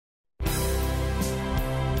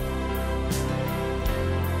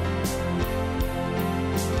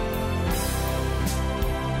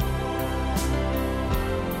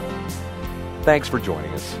Thanks for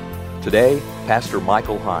joining us. Today, Pastor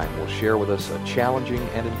Michael Heim will share with us a challenging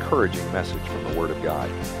and encouraging message from the Word of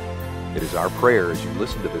God. It is our prayer as you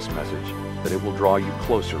listen to this message that it will draw you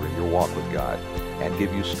closer in your walk with God and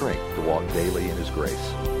give you strength to walk daily in His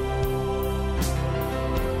grace.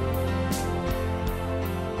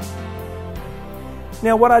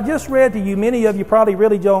 Now, what I just read to you, many of you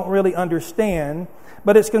probably don't understand,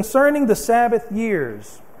 but it's concerning the Sabbath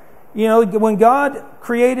years. You know, when God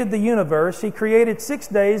created the universe, He created 6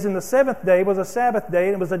 days, and the seventh day was a Sabbath day,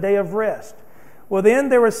 and it was a day of rest. Well, then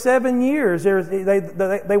there were 7 years.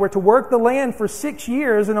 They were to work the land for 6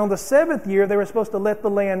 years, and on the seventh year, they were supposed to let the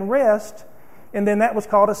land rest, and then that was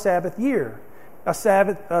called a Sabbath year, a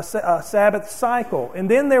Sabbath cycle. And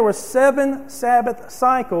then there were 7 Sabbath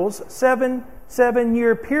cycles,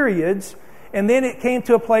 7-year periods, and then it came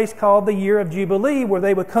to a place called the year of Jubilee, where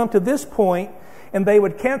they would come to this point and they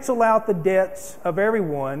would cancel out the debts of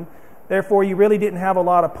everyone. Therefore, you really didn't have a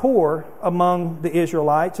lot of poor among the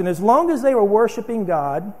Israelites. And as long as they were worshiping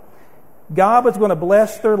God, God was going to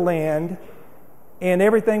bless their land and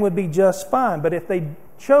everything would be just fine. But if they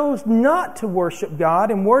chose not to worship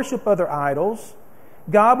God and worship other idols,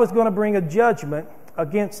 God was going to bring a judgment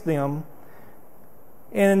against them.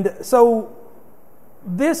 And so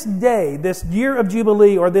this day, this year of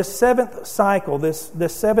Jubilee, or this seventh cycle, this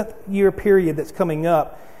 7th year period that's coming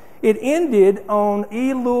up, it ended on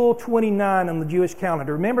Elul 29 on the Jewish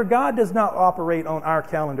calendar. Remember, God does not operate on our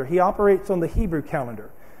calendar. He operates on the Hebrew calendar.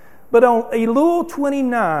 But on Elul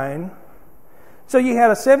 29, so you had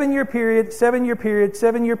a 7-year period, 7-year period,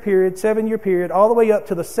 7-year period, 7-year period, all the way up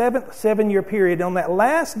to the 7th 7-year period. On that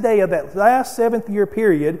last day of that last 7th year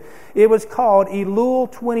period, it was called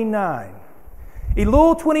Elul 29.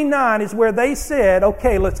 Elul 29 is where they said,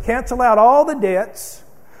 okay, let's cancel out all the debts.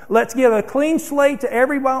 Let's give a clean slate to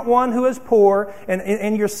everyone who is poor,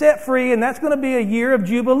 and you're set free, and that's going to be a year of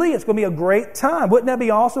Jubilee. It's going to be a great time. Wouldn't that be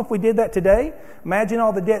awesome if we did that today? Imagine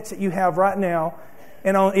all the debts that you have right now,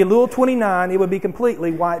 and on Elul 29, it would be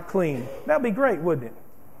completely wiped clean. That would be great, wouldn't it?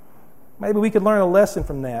 Maybe we could learn a lesson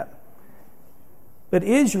from that. But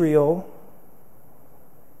Israel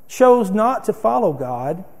chose not to follow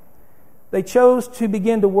God. They chose to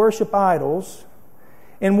begin to worship idols.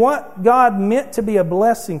 And what God meant to be a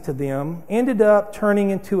blessing to them ended up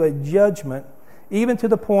turning into a judgment, even to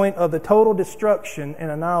the point of the total destruction and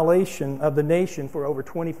annihilation of the nation for over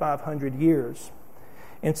 2,500 years.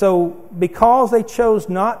 And so, because they chose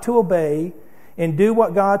not to obey and do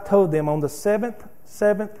what God told them on the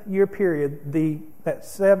seventh year period, that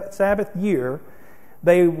Sabbath year,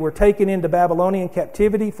 they were taken into Babylonian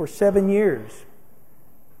captivity for 7 years.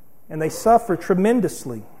 And they suffered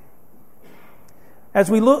tremendously. As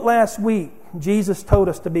we looked last week, Jesus told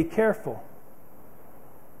us to be careful,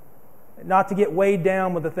 not to get weighed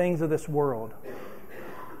down with the things of this world,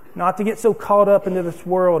 not to get so caught up into this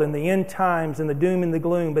world and the end times and the doom and the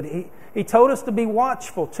gloom. But he told us to be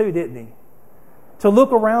watchful too, didn't He? To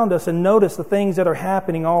look around us and notice the things that are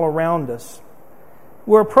happening all around us.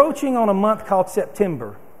 We're approaching on a month called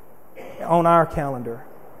September on our calendar.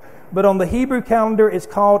 But on the Hebrew calendar, it's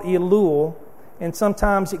called Elul, and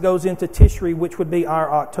sometimes it goes into Tishri, which would be our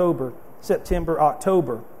October, September,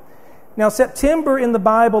 October. Now, September in the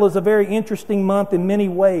Bible is a very interesting month in many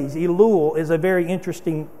ways. Elul is a very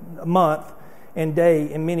interesting month and day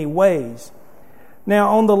in many ways.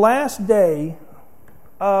 Now, on the last day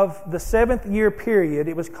of the 7th year period,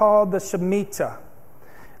 it was called the Shemitah.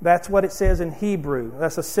 That's what it says in Hebrew.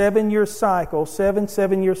 That's a 7-year cycle,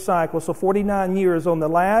 7-year cycle. So 49 years on the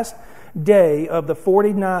last day of the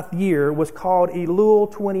 49th year was called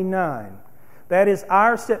Elul 29. That is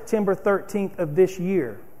our September 13th of this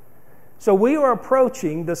year. So we are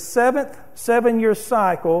approaching the 7th 7-year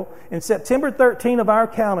cycle, and September 13 of our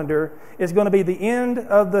calendar is going to be the end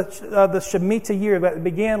of the Shemitah year that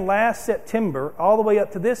began last September all the way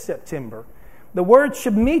up to this September. The word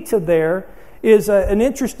Shemitah there is an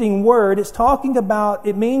interesting word. It's talking about,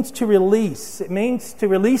 it means to release. It means to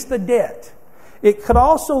release the debt. It could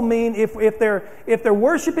also mean if they're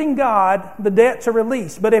worshiping God, the debts are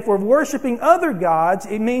released. But if we're worshiping other gods,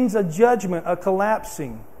 it means a judgment, a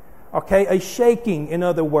collapsing, okay, a shaking, in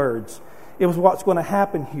other words. It was what's going to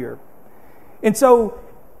happen here. And so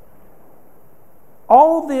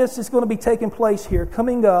all this is going to be taking place here,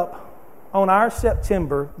 coming up on our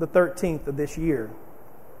September the 13th of this year.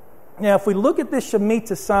 Now, if we look at this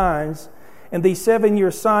Shemitah signs and these 7-year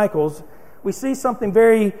cycles, we see something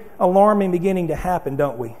very alarming beginning to happen,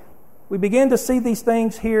 don't we? We begin to see these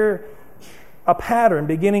things here, a pattern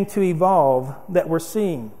beginning to evolve that we're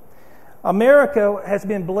seeing. America has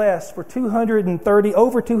been blessed for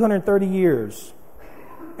over 230 years.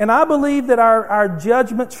 And I believe that our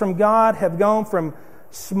judgments from God have gone from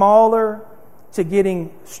smaller to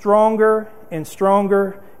getting stronger and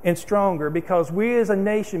stronger and stronger, because we as a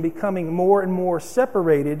nation becoming more and more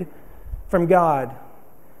separated from God.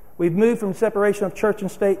 We've moved from separation of church and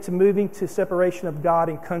state to moving to separation of God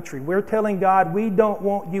and country. We're telling God, we don't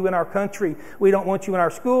want you in our country. We don't want you in our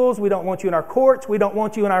schools. We don't want you in our courts. We don't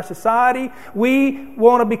want you in our society. We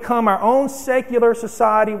want to become our own secular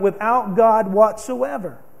society without God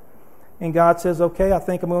whatsoever. And God says, okay, I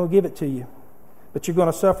think I'm going to give it to you. But you're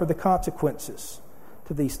going to suffer the consequences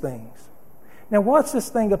to these things. Now, what's this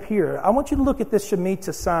thing up here? I want you to look at this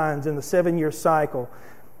Shemitah signs in the 7-year cycle.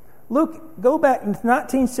 Look, go back in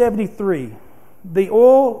 1973. The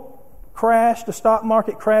oil crashed, the stock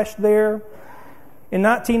market crashed there. In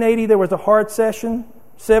 1980, there was a hard session.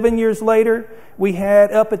 7 years later, we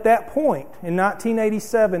had up at that point, in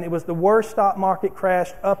 1987, it was the worst stock market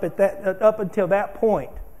crash up until that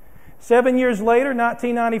point. 7 years later,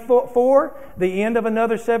 1994, the end of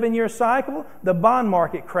another 7-year cycle, the bond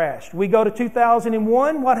market crashed. We go to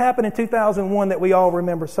 2001. What happened in 2001 that we all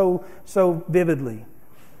remember so vividly?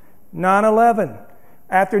 9/11.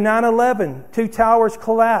 After 9/11, two towers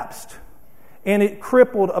collapsed, and it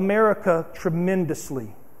crippled America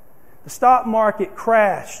tremendously. The stock market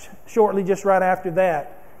crashed shortly just right after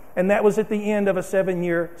that, and that was at the end of a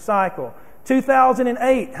 7-year cycle.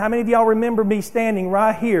 2008, how many of y'all remember me standing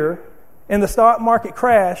right here, and the stock market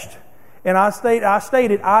crashed, and I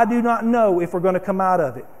stated, I do not know if we're going to come out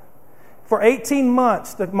of it. For 18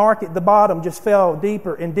 months, the bottom just fell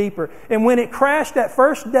deeper and deeper. And when it crashed that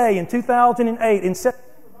first day in 2008, in September,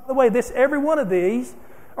 by the way, every one of these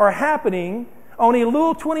are happening on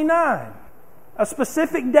Elul 29, a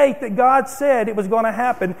specific date that God said it was going to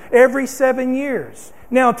happen every 7 years.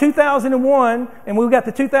 Now, 2001, and we got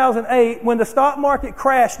to 2008, when the stock market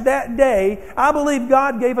crashed that day, I believe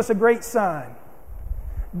God gave us a great sign.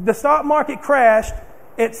 The stock market crashed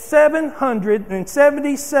at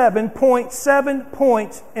 777.7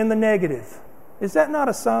 points in the negative. Is that not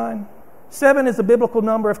a sign? 7 is a biblical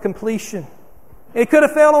number of completion. It could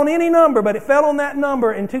have fell on any number, but it fell on that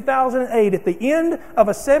number in 2008 at the end of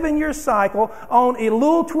a 7-year cycle on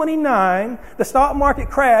Elul 29. The stock market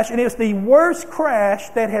crashed, and it's the worst crash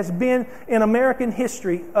that has been in American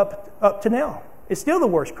history up to now. It's still the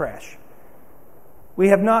worst crash. We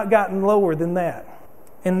have not gotten lower than that.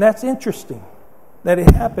 And that's interesting that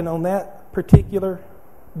it happened on that particular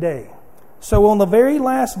day. So on the very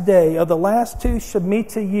last day of the last two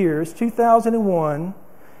Shemitah years, 2001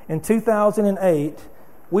 and 2008,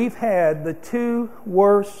 we've had the two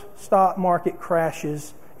worst stock market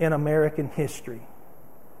crashes in American history.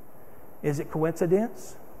 Is it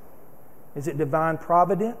coincidence? Is it divine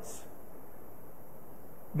providence?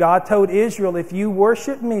 God told Israel, if you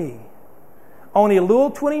worship me, on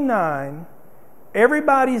Elul 29,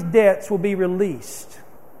 everybody's debts will be released,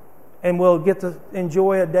 and we'll get to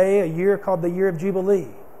enjoy a year called the Year of Jubilee.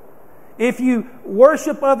 If you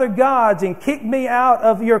worship other gods and kick me out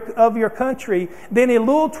of your country, then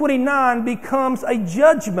Elul 29 becomes a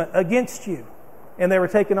judgment against you. And they were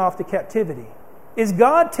taken off to captivity. Is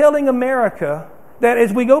God telling America that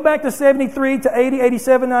as we go back to 73 to 80,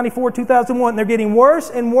 87, 94, 2001, they're getting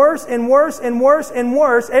worse and worse and worse and worse and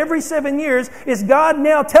worse every 7 years? Is God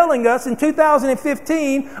now telling us in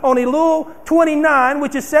 2015 on Elul 29,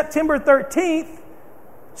 which is September 13th,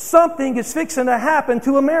 something is fixing to happen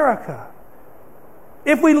to America?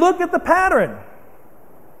 If we look at the pattern,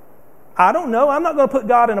 I don't know. I'm not going to put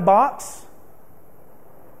God in a box.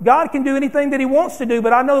 God can do anything that He wants to do,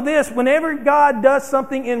 but I know this: whenever God does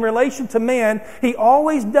something in relation to man, He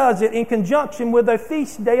always does it in conjunction with a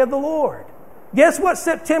feast day of the Lord. Guess what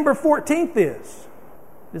September 14th is?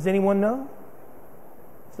 Does anyone know?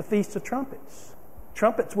 It's the Feast of Trumpets.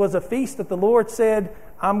 Trumpets was a feast that the Lord said,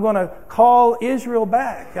 I'm going to call Israel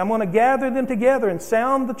back. I'm going to gather them together and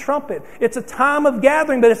sound the trumpet. It's a time of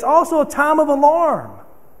gathering, but it's also a time of alarm.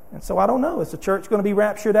 And so I don't know. Is the church going to be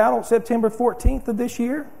raptured out on September 14th of this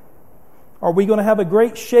year? Are we going to have a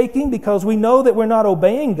great shaking because we know that we're not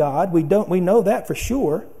obeying God? We know that for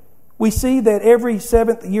sure. We see that every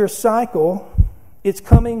 7th year cycle, it's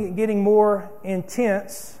coming and getting more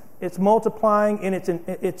intense. It's multiplying in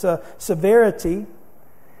its severity.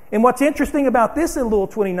 And what's interesting about this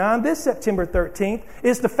Elul 29, this September 13th,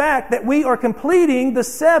 is the fact that we are completing the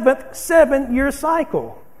 7th 7-year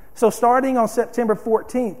cycle. So starting on September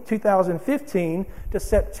 14th, 2015 to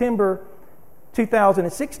September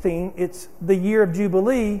 2016, it's the year of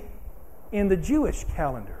Jubilee in the Jewish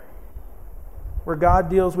calendar, where God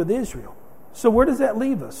deals with Israel. So where does that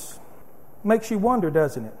leave us? Makes you wonder,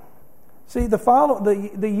 doesn't it? See,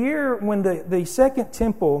 the year when the second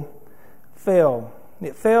temple fell,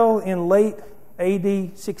 it fell in late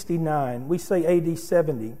AD 69. We say AD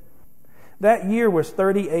 70. That year was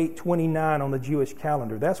 3829 on the Jewish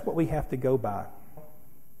calendar. That's what we have to go by.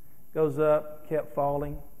 Goes up, kept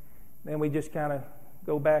falling. Then we just kind of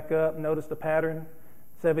go back up, notice the pattern.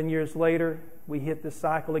 7 years later, we hit this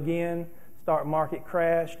cycle again, stock market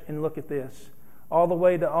crashed, and look at this. All the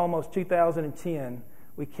way to almost 2010,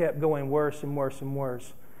 we kept going worse and worse and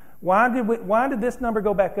worse. Why did this number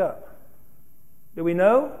go back up? Do we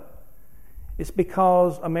know? It's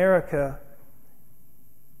because America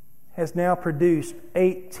has now produced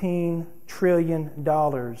 $18 trillion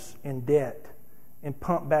in debt and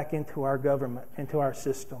pumped back into our government, into our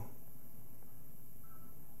system.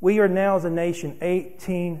 We are now as a nation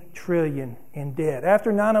 $18 trillion in debt.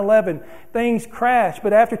 After 9/11, things crashed.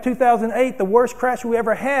 But after 2008, the worst crash we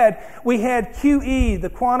ever had, we had QE, the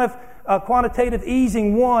quantitative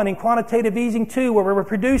easing 1 and quantitative easing 2, where we were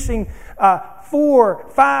producing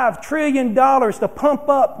 $4-5 trillion to pump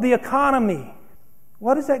up the economy.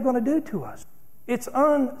 What is that going to do to us? It's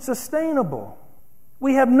unsustainable.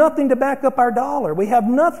 We have nothing to back up our dollar. We have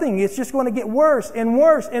nothing. It's just going to get worse and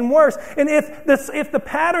worse and worse. And if the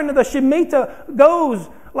pattern of the Shemitah goes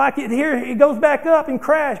like it here, it goes back up and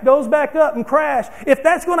crash, goes back up and crash. If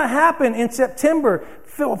that's going to happen in September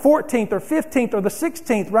 14th or 15th or the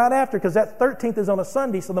 16th, right after, because that 13th is on a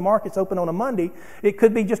Sunday, so the market's open on a Monday. It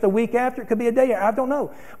could be just a week after. It could be a day. I don't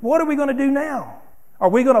know. What are we going to do now? Are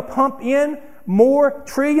we going to pump in more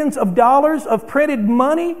trillions of dollars of printed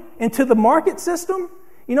money into the market system?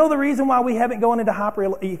 You know the reason why we haven't gone into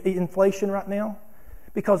hyperinflation right now?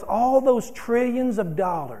 Because all those trillions of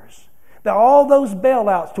dollars, all those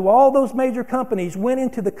bailouts to all those major companies went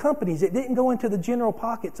into the companies. It didn't go into the general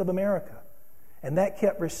pockets of America. And that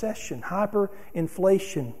kept recession,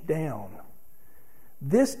 hyperinflation down.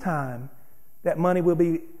 This time, that money will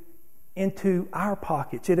be into our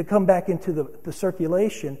pockets. It'll come back into the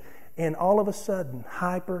circulation, and all of a sudden,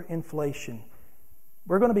 hyperinflation.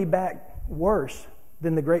 We're going to be back worse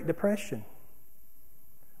than the Great Depression.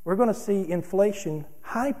 We're going to see inflation,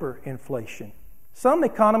 hyperinflation. Some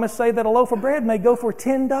economists say that a loaf of bread may go for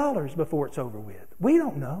 $10 before it's over with. We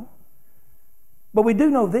don't know. But we do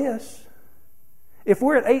know this. If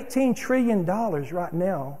we're at $18 trillion right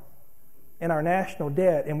now in our national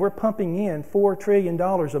debt, and we're pumping in $4 trillion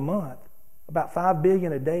a month, about $5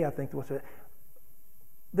 billion a day, I think was it.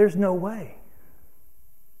 There's no way.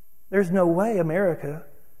 There's no way America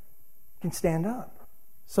can stand up.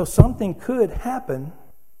 So something could happen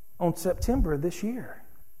on September this year.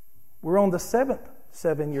 We're on the 7th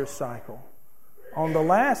 7-year cycle, on the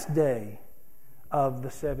last day of the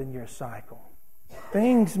 7-year cycle.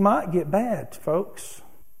 Things might get bad, folks.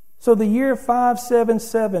 So the year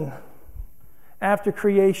 577 after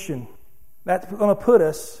creation, that's going to put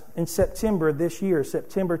us in September this year,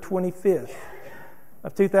 September 25th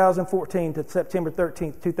of 2014 to September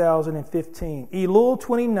 13th, 2015. Elul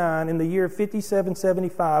 29 in the year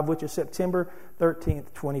 5775, which is September 13th,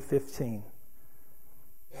 2015.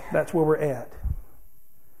 That's where we're at.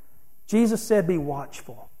 Jesus said, be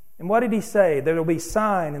watchful. And what did He say? There will be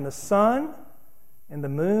sign in the sun and the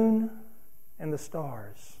moon and the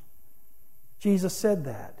stars. Jesus said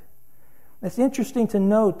that. It's interesting to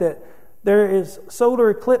note that there is solar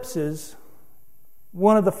eclipses,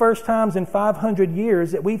 one of the first times in 500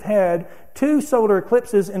 years that we've had 2 solar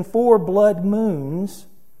eclipses and 4 blood moons,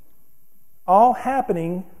 all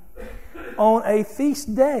happening on a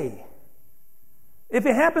feast day. If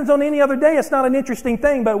it happens on any other day, it's not an interesting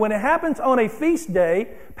thing, but when it happens on a feast day,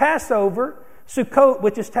 Passover, Sukkot,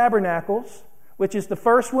 which is Tabernacles, which is the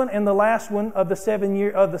first one and the last one of the 7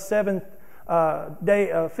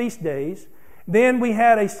 day feast days. Then we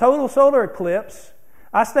had a total solar eclipse.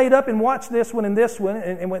 I stayed up and watched this one and this one,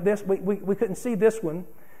 and went this. We couldn't see this one.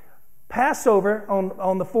 Passover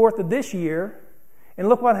on the 4th of this year, and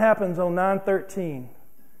look what happens on 9/13.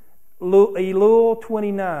 Elul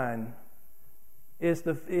 29 is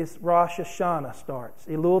Rosh Hashanah starts.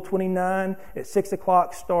 Elul 29 at 6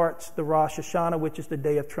 o'clock starts the Rosh Hashanah, which is the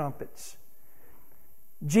Day of Trumpets.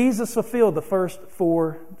 Jesus fulfilled the first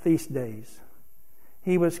 4 feast days.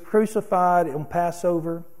 He was crucified on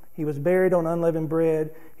Passover. He was buried on unleavened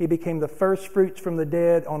bread. He became the first fruits from the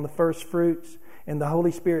dead on the first fruits, and the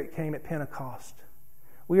Holy Spirit came at Pentecost.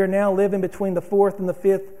 We are now living between the 4th and the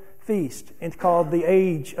 5th feast. It's called the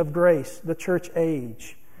age of grace, the church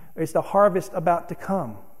age. It's the harvest about to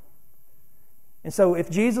come. And so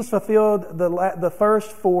if Jesus fulfilled the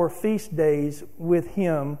first 4 feast days with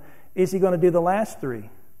Him, is He going to do the last 3?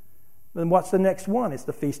 Then what's the next one? It's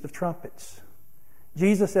the Feast of Trumpets.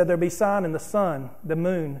 Jesus said there'll be sign in the sun, the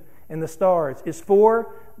moon, and the stars. Is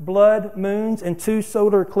 4 blood moons and 2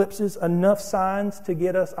 solar eclipses enough signs to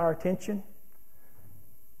get us our attention?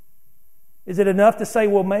 Is it enough to say,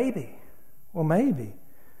 well, maybe? Well, maybe.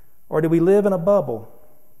 Or do we live in a bubble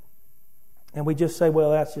and we just say,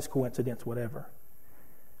 well, that's just coincidence, whatever?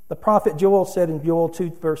 The prophet Joel said in Joel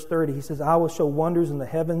 2, verse 30, he says, I will show wonders in the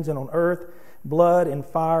heavens and on earth, blood and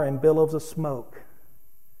fire and billows of smoke.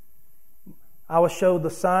 I will show the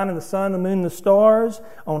sign in the sun, the moon, and the stars,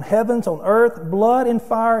 on heavens, on earth, blood and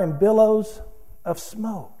fire and billows of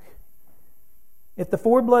smoke. If the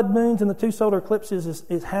 4 blood moons and the 2 solar eclipses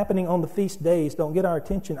is happening on the feast days, don't get our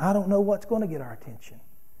attention, I don't know what's going to get our attention.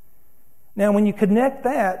 Now, when you connect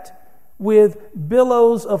that with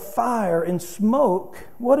billows of fire and smoke,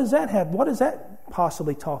 what does that have? What is that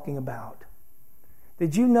possibly talking about?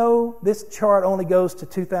 Did you know this chart only goes to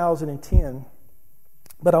 2010?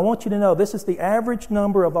 But I want you to know this is the average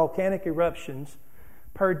number of volcanic eruptions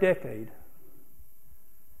per decade.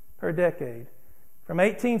 Per decade. From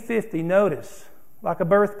 1850, notice, like a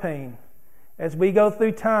birth pain, as we go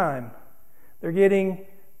through time, they're getting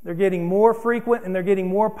more frequent and they're getting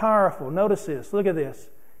more powerful. Notice this. Look at this.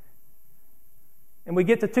 And we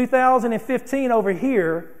get to 2015 over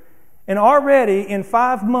here, and already in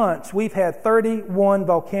 5 months, we've had 31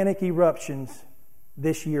 volcanic eruptions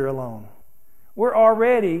this year alone. We're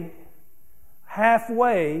already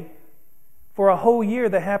halfway for a whole year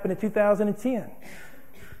that happened in 2010.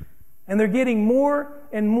 And they're getting more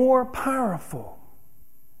and more powerful.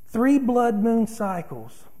 3 blood moon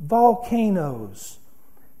cycles, volcanoes.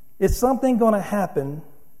 Is something going to happen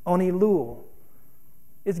on Elul?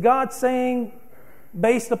 Is God saying,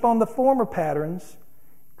 based upon the former patterns,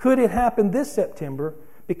 could it happen this September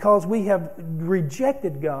because we have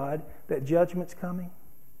rejected God that judgment's coming?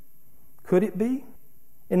 Could it be?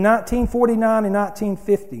 In 1949 and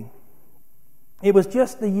 1950, it was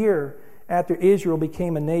just the year after Israel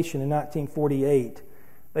became a nation in 1948,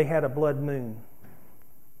 they had a blood moon.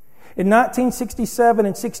 In 1967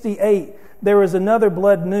 and 68, there was another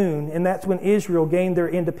blood moon, and that's when Israel gained their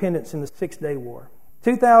independence in the 6-Day War.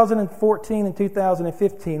 2014 and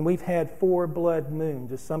 2015, we've had 4 blood moons.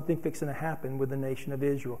 There's something fixing to happen with the nation of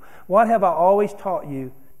Israel. What have I always taught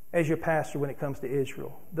you as your pastor when it comes to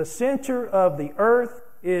Israel? The center of the earth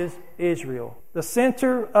is Israel. The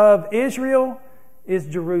center of Israel is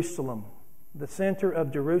Jerusalem. The center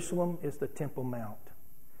of Jerusalem is the Temple Mount.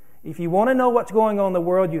 If you want to know what's going on in the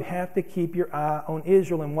world, you have to keep your eye on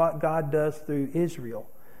Israel and what God does through Israel.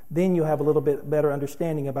 Then you'll have a little bit better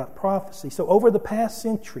understanding about prophecy. So over the past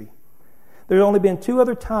century, there have only been 2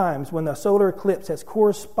 other times when the solar eclipse has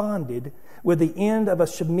corresponded with the end of a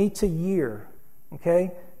Shemitah year.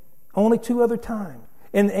 Okay? Only 2 other times.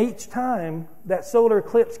 And each time that solar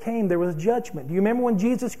eclipse came, there was judgment. Do you remember when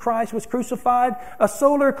Jesus Christ was crucified? A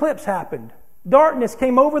solar eclipse happened. Darkness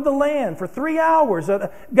came over the land for 3 hours.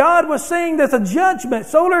 God was saying there's a judgment.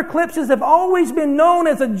 Solar eclipses have always been known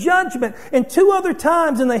as a judgment. And 2 other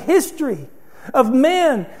times in the history of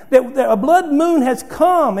man that a blood moon has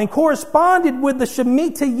come and corresponded with the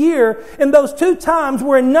Shemitah year. And those 2 times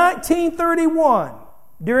were in 1931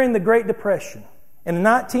 during the Great Depression and in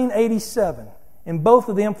 1987. And both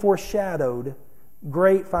of them foreshadowed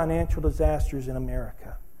great financial disasters in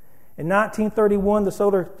America. In 1931, the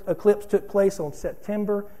solar eclipse took place on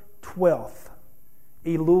September 12th,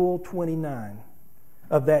 Elul 29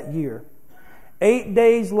 of that year. 8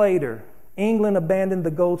 days later, England abandoned the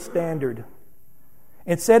gold standard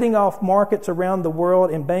and setting off markets around the world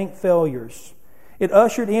and bank failures. It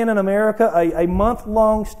ushered in America a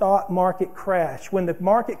month-long stock market crash. When the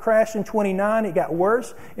market crashed in 29, it got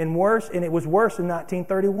worse and worse, and it was worse in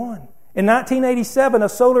 1931. In 1987, a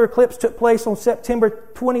solar eclipse took place on September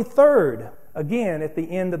 23rd, again at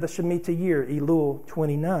the end of the Shemitah year, Elul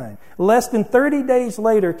 29. Less than 30 days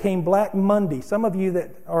later came Black Monday. Some of you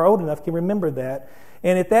that are old enough can remember that.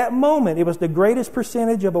 And at that moment, it was the greatest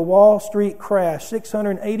percentage of a Wall Street crash,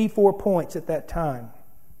 684 points at that time.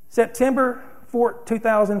 September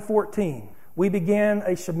 2014, we began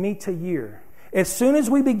a Shemitah year. As soon as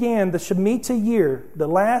we began the Shemitah year, the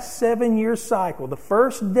last 7-year cycle, the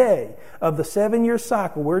first day of the 7-year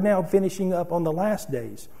cycle, we're now finishing up on the last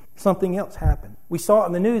days, something else happened. We saw it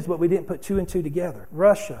in the news, but we didn't put 2 and 2 together.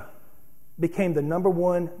 Russia became the number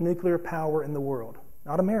 1 nuclear power in the world.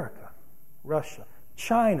 Not America, Russia.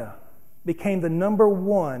 China became the number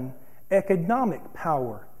 1 economic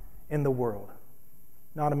power in the world.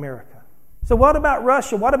 Not America. So what about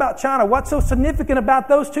Russia? What about China? What's so significant about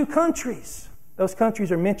those 2 countries? Those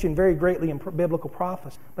countries are mentioned very greatly in biblical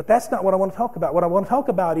prophecy. But that's not what I want to talk about. What I want to talk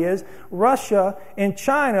about is Russia and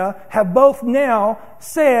China have both now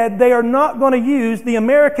said they are not going to use the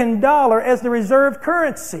American dollar as the reserve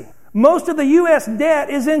currency. Most of the U.S. debt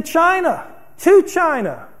is in China, to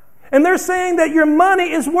China. And they're saying that your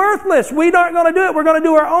money is worthless. We aren't going to do it. We're going to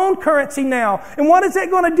do our own currency now. And what is that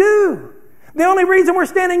going to do? The only reason we're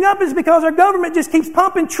standing up is because our government just keeps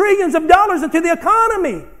pumping trillions of dollars into the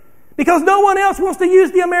economy. Because no one else wants to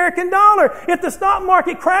use the American dollar. If the stock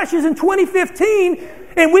market crashes in 2015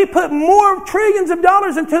 and we put more trillions of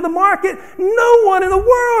dollars into the market, no one in the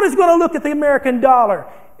world is going to look at the American dollar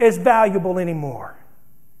as valuable anymore.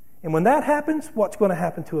 And when that happens, what's going to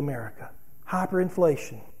happen to America?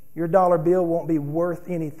 Hyperinflation. Your dollar bill won't be worth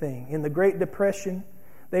anything. In the Great Depression,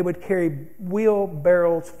 they would carry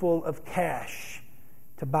wheelbarrows full of cash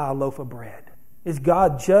to buy a loaf of bread. Is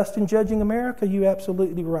God just in judging America? You're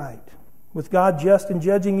absolutely right. Was God just in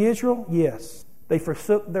judging Israel? Yes. They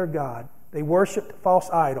forsook their God. They worshipped false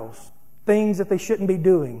idols, things that they shouldn't be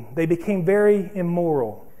doing. They became very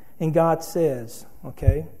immoral. And God says,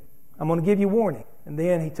 okay, I'm going to give you warning. And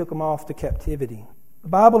then He took them off to captivity. The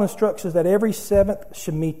Bible instructs us that every seventh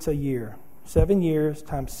Shemitah year, 7 years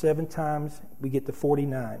times 7 times, we get to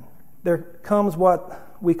 49. There comes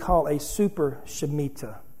what we call a super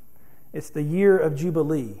Shemitah. It's the year of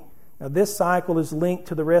Jubilee. Now, this cycle is linked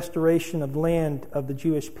to the restoration of land of the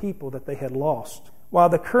Jewish people that they had lost. While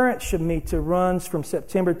the current Shemitah runs from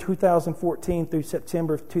September 2014 through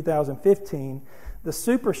September 2015, the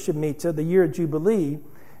Super Shemitah, the year of Jubilee,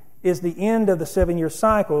 is the end of the 7-year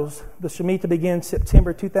cycles. The Shemitah begins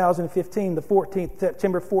September 2015.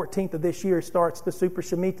 September 14th of this year starts the Super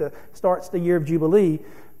Shemitah, starts the year of Jubilee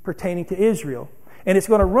pertaining to Israel. And it's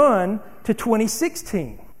going to run to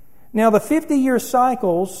 2016. Now, the 50-year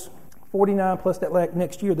cycles, 49 plus that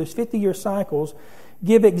next year, those 50-year cycles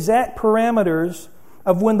give exact parameters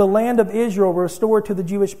of when the land of Israel was restored to the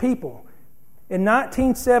Jewish people. In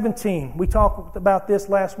 1917, we talked about this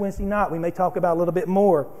last Wednesday night. We may talk about it a little bit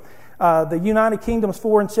more. The United Kingdom's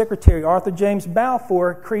Foreign Secretary, Arthur James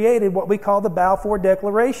Balfour, created what we call the Balfour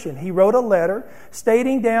Declaration. He wrote a letter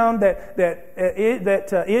stating down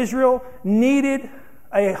that Israel needed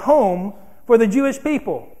a home for the Jewish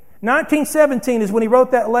people. 1917 is when he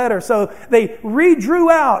wrote that letter. So they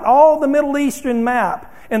redrew out all the Middle Eastern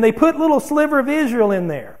map and they put little sliver of Israel in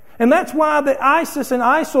there. And that's why the ISIS and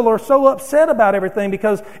ISIL are so upset about everything,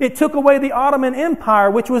 because it took away the Ottoman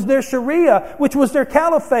Empire, which was their Sharia, which was their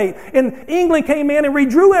caliphate. And England came in and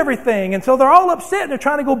redrew everything. And so they're all upset. They're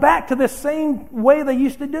trying to go back to the same way they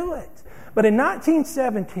used to do it. But in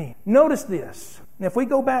 1917, notice this. Now, if we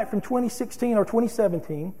go back from 2016 or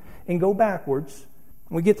 2017 and go backwards,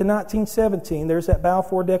 we get to 1917, there's that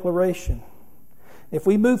Balfour Declaration. If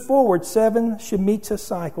we move forward 7 Shemitah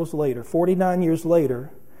cycles later, 49 years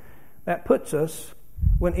later, that puts us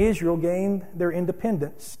when Israel gained their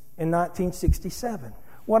independence in 1967.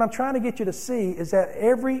 What I'm trying to get you to see is that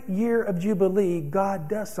every year of Jubilee, God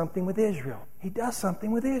does something with Israel. He does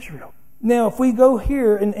something with Israel. Now, if we go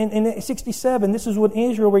here in 67, this is when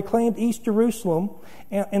Israel reclaimed East Jerusalem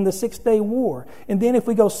in the 6-day war. And then if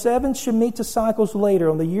we go 7 Shemitah cycles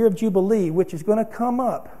later on the year of Jubilee, which is going to come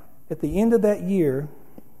up at the end of that year,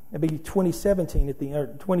 it'll be 2016 to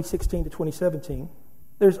 2017,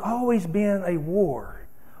 there's always been a war.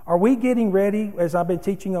 Are we getting ready, as I've been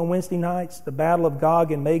teaching on Wednesday nights, the battle of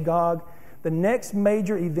Gog and Magog? The next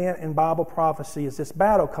major event in Bible prophecy is this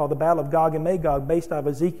battle called the Battle of Gog and Magog, based on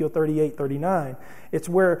Ezekiel 38:39. It's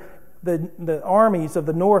where the armies of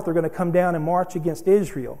the north are going to come down and march against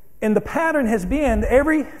Israel. And the pattern has been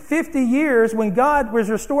every 50 years when God was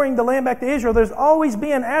restoring the land back to Israel, there's always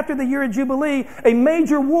been, after the year of Jubilee, a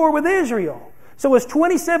major war with Israel. So is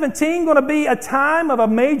 2017 going to be a time of a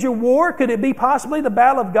major war? Could it be possibly the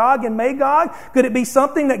Battle of Gog and Magog? Could it be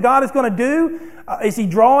something that God is going to do? Is He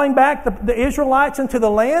drawing back the Israelites into the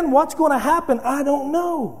land? What's going to happen? I don't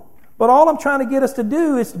know. But all I'm trying to get us to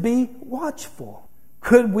do is to be watchful.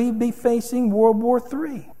 Could we be facing World War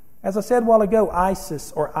III? As I said a while ago,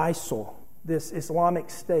 ISIS or ISIL, this Islamic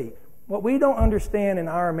State. What we don't understand in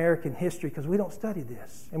our American history, because we don't study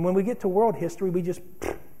this, and when we get to world history, we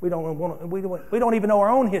don't even know our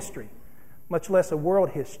own history, much less a world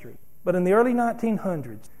history. But in the early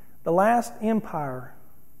 1900s, the last empire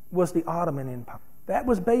was the Ottoman Empire. That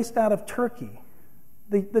was based out of Turkey.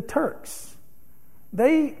 The Turks.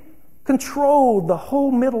 They controlled the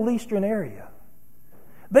whole Middle Eastern area.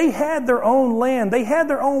 They had their own land. They had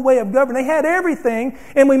their own way of governing. They had everything.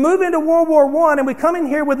 And we move into World War I, and we come in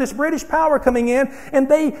here with this British power coming in, and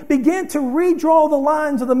they begin to redraw the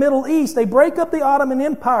lines of the Middle East. They break up the Ottoman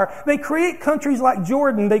Empire. They create countries like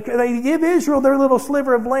Jordan. They give Israel their little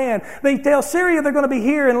sliver of land. They tell Syria they're going to be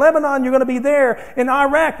here. In Lebanon, you're going to be there. In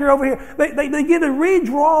Iraq, you're over here. They begin to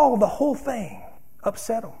redraw the whole thing.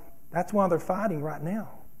 Upset them. That's why they're fighting right now,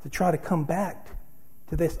 to try to come back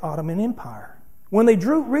to this Ottoman Empire. When they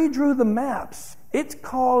redrew the maps, it's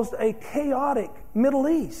caused a chaotic Middle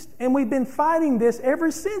East. And we've been fighting this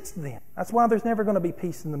ever since then. That's why there's never going to be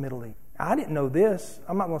peace in the Middle East. I didn't know this.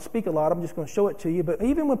 I'm not going to speak a lot. I'm just going to show it to you. But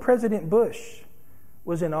even when President Bush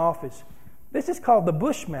was in office, this is called the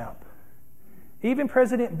Bush map. Even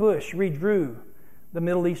President Bush redrew the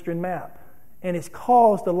Middle Eastern map. And it's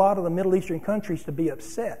caused a lot of the Middle Eastern countries to be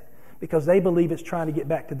upset because they believe it's trying to get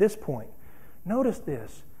back to this point. Notice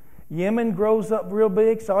this. Yemen grows up real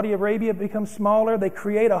big. Saudi Arabia becomes smaller. They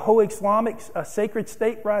create a whole Islamic sacred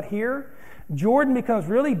state right here. Jordan becomes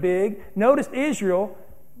really big. Notice Israel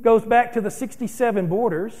goes back to the 67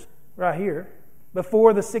 borders right here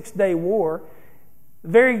before the 6-day war.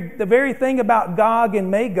 The very thing about Gog and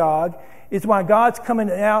Magog is why God's coming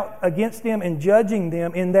out against them and judging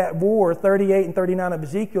them in that war, 38 and 39 of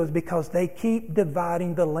Ezekiel, is because they keep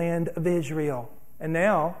dividing the land of Israel. And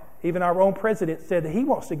now, even our own president said that he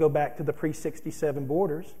wants to go back to the pre-67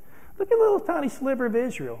 borders. Look at a little tiny sliver of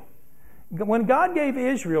Israel. When God gave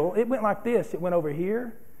Israel, it went like this. It went over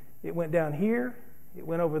here. It went down here. It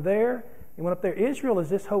went over there. It went up there. Israel is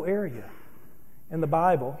this whole area in the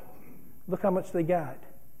Bible. Look how much they got.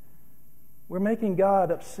 We're making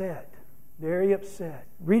God upset. Very upset.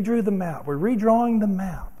 Redrew the map. We're redrawing the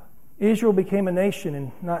map. Israel became a nation in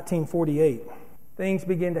 1948. Things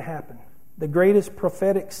began to happen. The greatest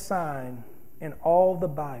prophetic sign in all the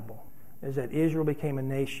Bible is that Israel became a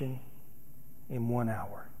nation in 1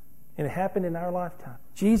 hour. And it happened in our lifetime.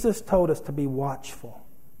 Jesus told us to be watchful.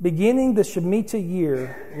 Beginning the Shemitah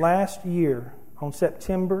year, last year, around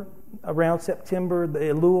September, the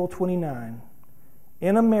Elul 29,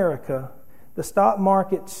 in America, the stock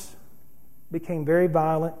markets became very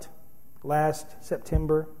violent last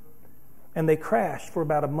September, and they crashed for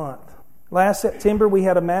about a month. Last September, we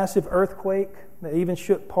had a massive earthquake that even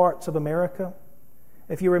shook parts of America.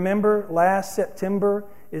 If you remember, last September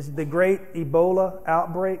is the great Ebola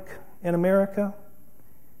outbreak in America.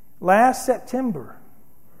 Last September,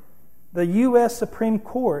 the U.S. Supreme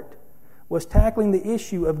Court was tackling the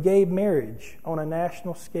issue of gay marriage on a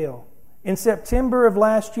national scale. In September of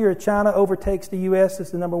last year, China overtakes the U.S.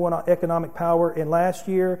 as the number one economic power. And last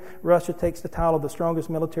year, Russia takes the title of the strongest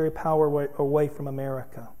military power away from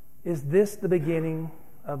America. Is this the beginning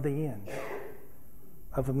of the end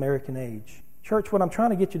of American age? Church, what I'm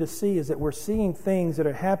trying to get you to see is that we're seeing things that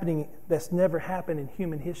are happening that's never happened in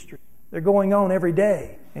human history. They're going on every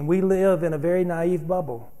day, and we live in a very naive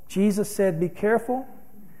bubble. Jesus said, be careful,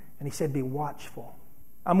 and He said, be watchful.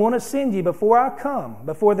 I'm going to send you before I come,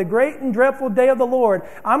 before the great and dreadful day of the Lord.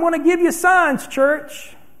 I'm going to give you signs,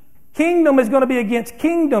 church. Kingdom is going to be against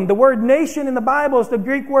kingdom. The word nation in the Bible is the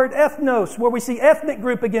Greek word ethnos, where we see ethnic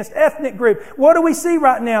group against ethnic group. What do we see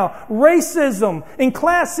right now? Racism and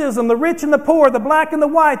classism, the rich and the poor, the black and the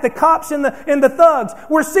white, the cops and the thugs.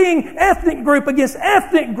 We're seeing ethnic group against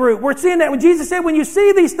ethnic group. We're seeing that when Jesus said, when you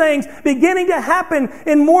see these things beginning to happen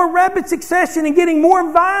in more rapid succession and getting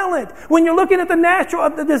more violent, when you're looking at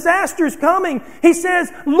the disasters coming, He says,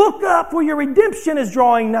 look up for your redemption is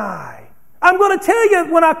drawing nigh. I'm going to tell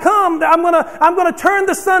you when I come that I'm going to turn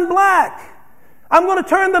the sun black. I'm going to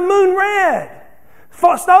turn the moon red.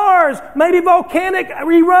 Stars, maybe volcanic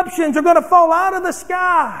eruptions are going to fall out of the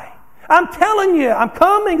sky. I'm telling you, I'm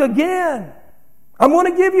coming again. I'm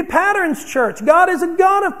going to give you patterns, church. God is a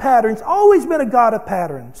God of patterns, always been a God of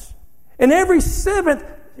patterns. And every 7th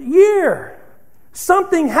year,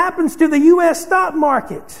 something happens to the U.S. stock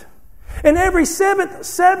market. And every seventh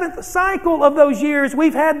cycle of those years,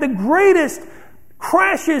 we've had the greatest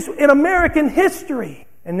crashes in American history.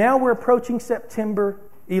 And now we're approaching September,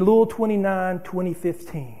 Elul 29,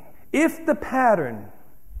 2015. If the pattern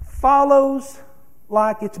follows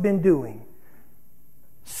like it's been doing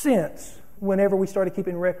since whenever we started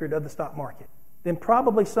keeping record of the stock market, then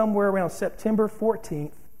probably somewhere around September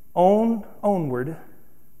 14th onward,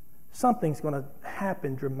 something's going to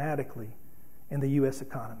happen dramatically in the U.S.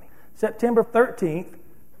 economy. September 13th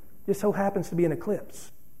just so happens to be an eclipse.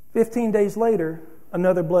 15 days later,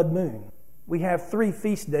 another blood moon. We have 3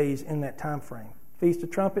 feast days in that time frame. Feast of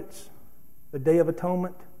Trumpets, the Day of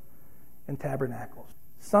Atonement, and Tabernacles.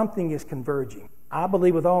 Something is converging. I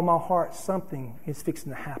believe with all my heart something is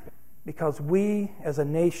fixing to happen. because we as a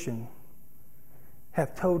nation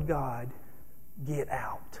have told God, get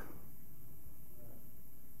out.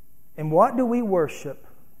 And what do we worship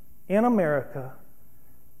in America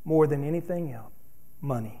more than anything else?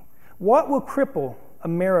 Money. What will cripple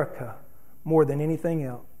America more than anything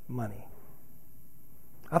else? Money.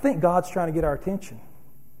 I think God's trying to get our attention.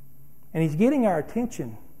 And He's getting our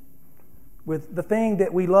attention with the thing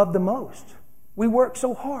that we love the most. We work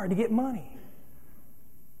so hard to get money.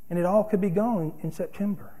 And it all could be gone in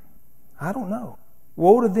September. I don't know.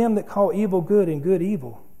 Woe to them that call evil good and good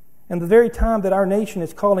evil. And the very time that our nation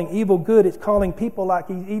is calling evil good, it's calling people like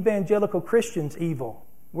evangelical Christians evil.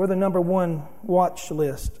 We're the number one watch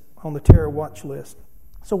list on the terror watch list.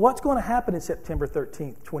 So what's going to happen in September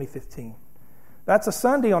 13th, 2015? That's a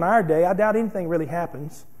Sunday on our day. I doubt anything really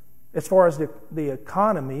happens as far as the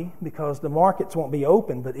economy, because the markets won't be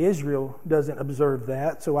open, but Israel doesn't observe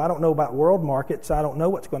that. So I don't know about world markets. I don't know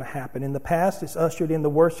what's going to happen. In the past, it's ushered in the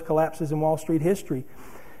worst collapses in Wall Street history.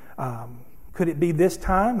 Could it be this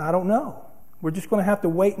time? I don't know. We're just going to have to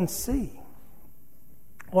wait and see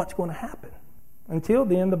what's going to happen. Until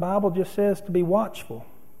then, the Bible just says to be watchful.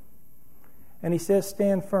 And He says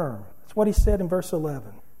stand firm. That's what He said in verse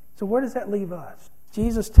 11. So where does that leave us?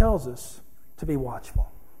 Jesus tells us to be watchful.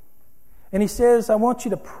 And He says, I want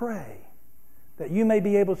you to pray that you may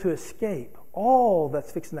be able to escape all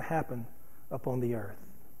that's fixing to happen upon the earth.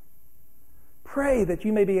 Pray that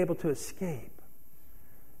you may be able to escape.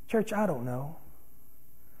 Church, I don't know.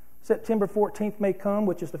 September 14th may come,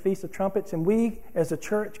 which is the Feast of Trumpets, and we as a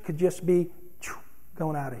church could just be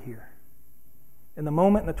going out of here. In the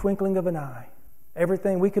moment, in the twinkling of an eye,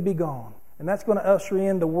 everything, we could be gone. And that's going to usher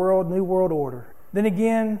in the new world order. Then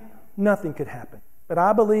again, nothing could happen. But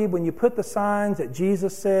I believe when you put the signs that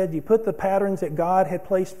Jesus said, you put the patterns that God had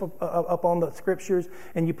placed up on the Scriptures,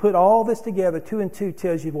 and you put all this together, 2 and 2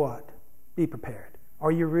 tells you what? Be prepared.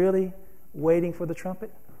 Are you really waiting for the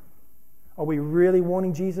trumpet? Are we really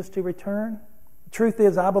wanting Jesus to return? The truth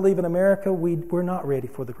is, I believe in America, we're not ready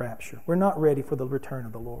for the rapture. We're not ready for the return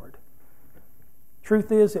of the Lord.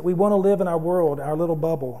 Truth is that we want to live in our world, our little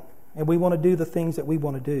bubble, and we want to do the things that we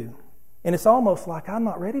want to do. And it's almost like I'm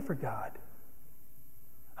not ready for God.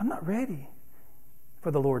 I'm not ready for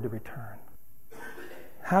the Lord to return.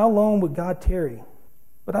 How long would God tarry?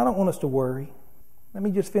 But I don't want us to worry. Let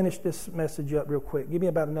me just finish this message up real quick. Give me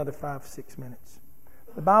about another 5-6 minutes.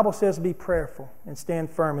 The Bible says be prayerful and stand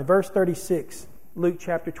firm. In verse 36, Luke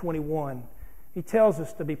chapter 21, He tells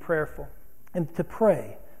us to be prayerful and to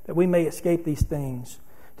pray that we may escape these things,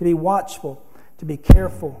 to be watchful, to be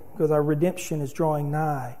careful, because our redemption is drawing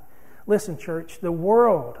nigh. Listen, church, the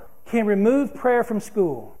world can remove prayer from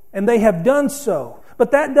school, and they have done so,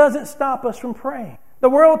 but that doesn't stop us from praying. The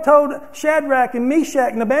world told Shadrach and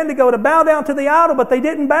Meshach and Abednego to bow down to the idol, but they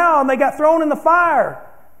didn't bow, and they got thrown in the fire.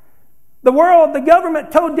 The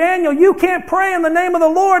government told Daniel, you can't pray in the name of the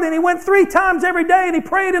Lord, and he went 3 times every day, and he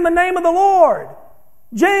prayed in the name of the Lord.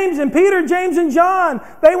 James and Peter, James and John,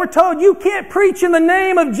 they were told, you can't preach in the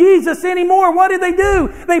name of Jesus anymore. What did they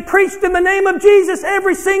do? They preached in the name of Jesus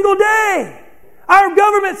every single day. Our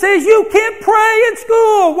government says you can't pray in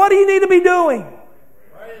school. What do you need to be doing?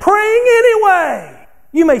 Praying anyway.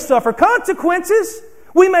 You may suffer consequences.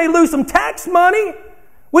 We may lose some tax money.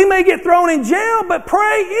 We may get thrown in jail, but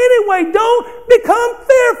pray anyway. Don't become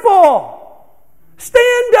fearful.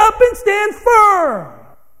 Stand up and stand firm.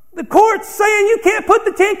 The court's saying you can't put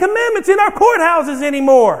the 10 Commandments in our courthouses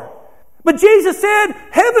anymore. But Jesus said,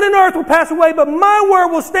 heaven and earth will pass away, but my word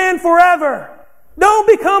will stand forever. Don't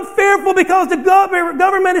become fearful because the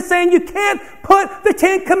government is saying you can't put the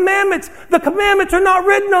 10 Commandments. The commandments are not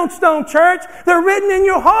written on stone, church. They're written in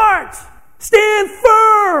your hearts. Stand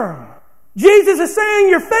firm. Jesus is saying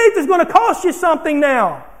your faith is going to cost you something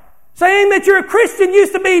now. Saying that you're a Christian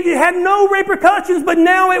used to be, it had no repercussions, but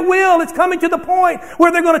now it will. It's coming to the point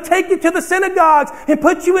where they're going to take you to the synagogues and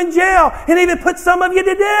put you in jail and even put some of you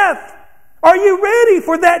to death. Are you ready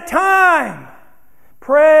for that time?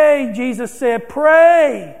 Pray, Jesus said,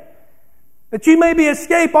 pray that you may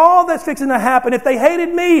escape all that's fixing to happen. If they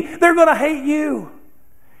hated me, they're going to hate you.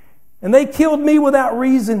 And they killed me without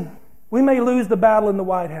reason. We may lose the battle in the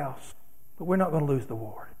White House, but we're not going to lose the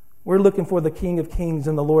war. We're looking for the King of Kings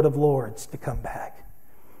and the Lord of Lords to come back.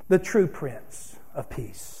 The true Prince of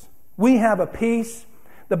Peace. We have a peace,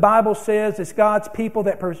 the Bible says, it's God's people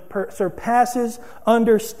that surpasses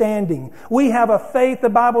understanding. We have a faith, the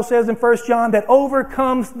Bible says in 1 John, that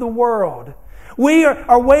overcomes the world. We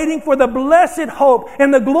are waiting for the blessed hope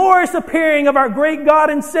and the glorious appearing of our great God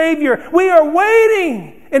and Savior. We are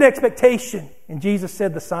waiting in expectation. And Jesus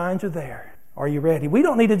said the signs are there. Are you ready? We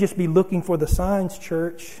don't need to just be looking for the signs,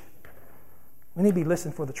 church. We need to be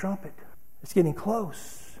listening for the trumpet. It's getting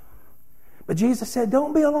close. But Jesus said,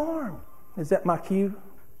 don't be alarmed. Is that my cue?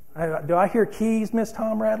 Do I hear keys, Miss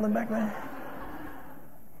Tom, rattling back there?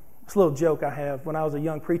 It's a little joke I have. When I was a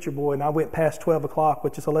young preacher boy and I went past 12 o'clock,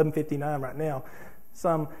 which is 11:59 right now,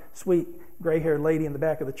 some sweet gray-haired lady in the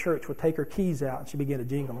back of the church would take her keys out and she'd begin to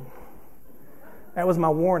jingle them. That was my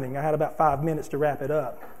warning. I had about 5 minutes to wrap it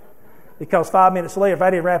up. Because 5 minutes later, if I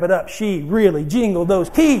didn't wrap it up, she really jingled those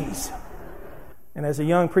keys. And as a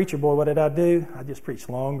young preacher boy, what did I do? I just preached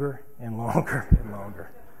longer and longer and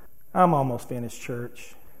longer. I'm almost finished,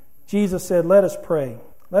 church. Jesus said, let us pray.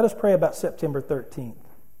 Let us pray about September 13th.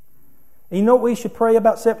 And you know what we should pray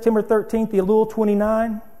about September 13th, the Elul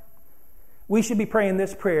 29? We should be praying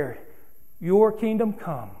this prayer. Your kingdom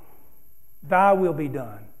come, thy will be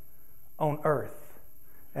done on earth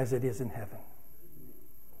as it is in heaven.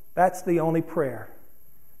 That's the only prayer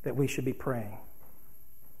that we should be praying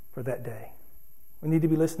for that day. We need to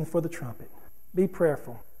be listening for the trumpet. Be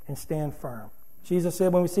prayerful and stand firm. Jesus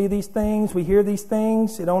said when we see these things, we hear these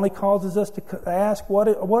things, it only causes us to ask, what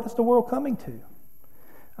is the world coming to?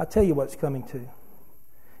 I'll tell you what it's coming to.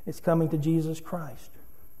 It's coming to Jesus Christ.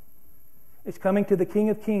 It's coming to the King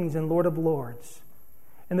of Kings and Lord of Lords.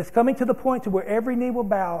 And it's coming to the point to where every knee will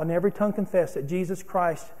bow and every tongue confess that Jesus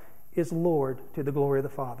Christ is Lord to the glory of the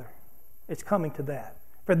Father. It's coming to that.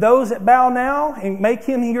 For those that bow now and make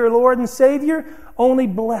Him your Lord and Savior, only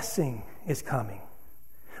blessing is coming.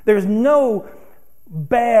 There's no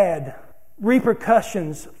bad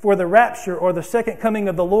repercussions for the rapture or the second coming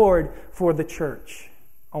of the Lord for the church.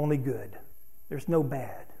 Only good. There's no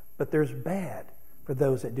bad. But there's bad for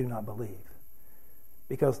those that do not believe.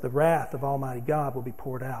 Because the wrath of Almighty God will be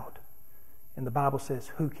poured out. And the Bible says,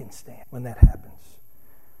 who can stand when that happens?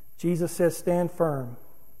 Jesus says, stand firm,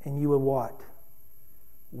 and you will what?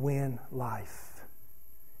 Win life.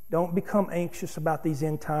 Don't become anxious about these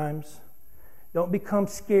end times. Don't become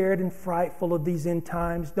scared and frightful of these end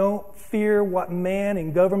times. Don't fear what man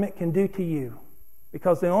and government can do to you.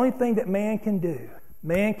 Because the only thing that man can do,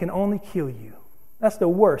 man can only kill you. That's the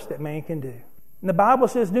worst that man can do. And the Bible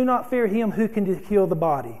says, do not fear him who can kill the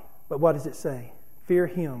body. But what does it say? Fear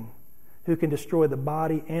him who can destroy the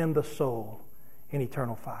body and the soul in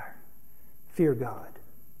eternal fire. Fear God.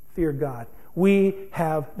 Fear God. We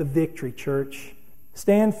have the victory, church.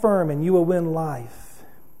 Stand firm and you will win life.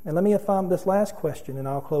 And let me affirm this last question and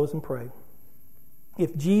I'll close and pray.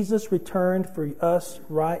 If Jesus returned for us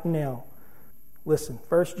right now, listen,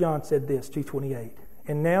 1 John said this, 2:28.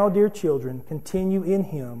 And now, dear children, continue in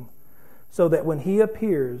Him so that when He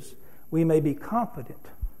appears, we may be confident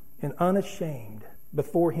and unashamed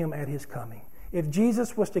before Him at His coming. If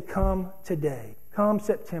Jesus was to come today, come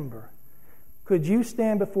September, could you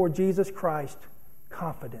stand before Jesus Christ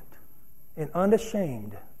confident and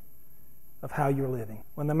unashamed of how you're living?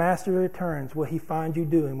 When the Master returns, will He find you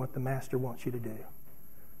doing what the Master wants you to do?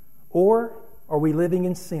 Or are we living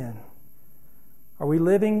in sin? Are we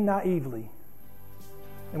living naively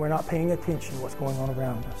and we're not paying attention to what's going on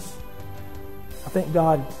around us? I think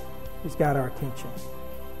God has got our attention.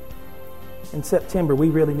 In September, we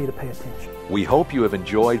really need to pay attention. We hope you have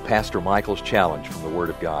enjoyed Pastor Michael's challenge from the Word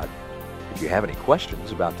of God. If you have any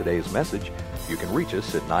questions about today's message, you can reach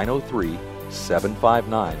us at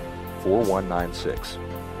 903-759-4196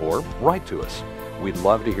 or write to us. We'd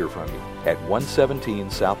love to hear from you at 117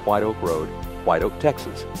 South White Oak Road, White Oak,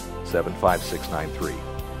 Texas, 75693.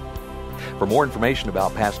 For more information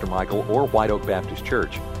about Pastor Michael or White Oak Baptist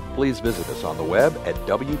Church, please visit us on the web at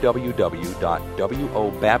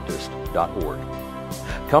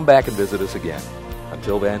www.wobaptist.org. Come back and visit us again.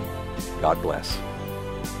 Until then, God bless.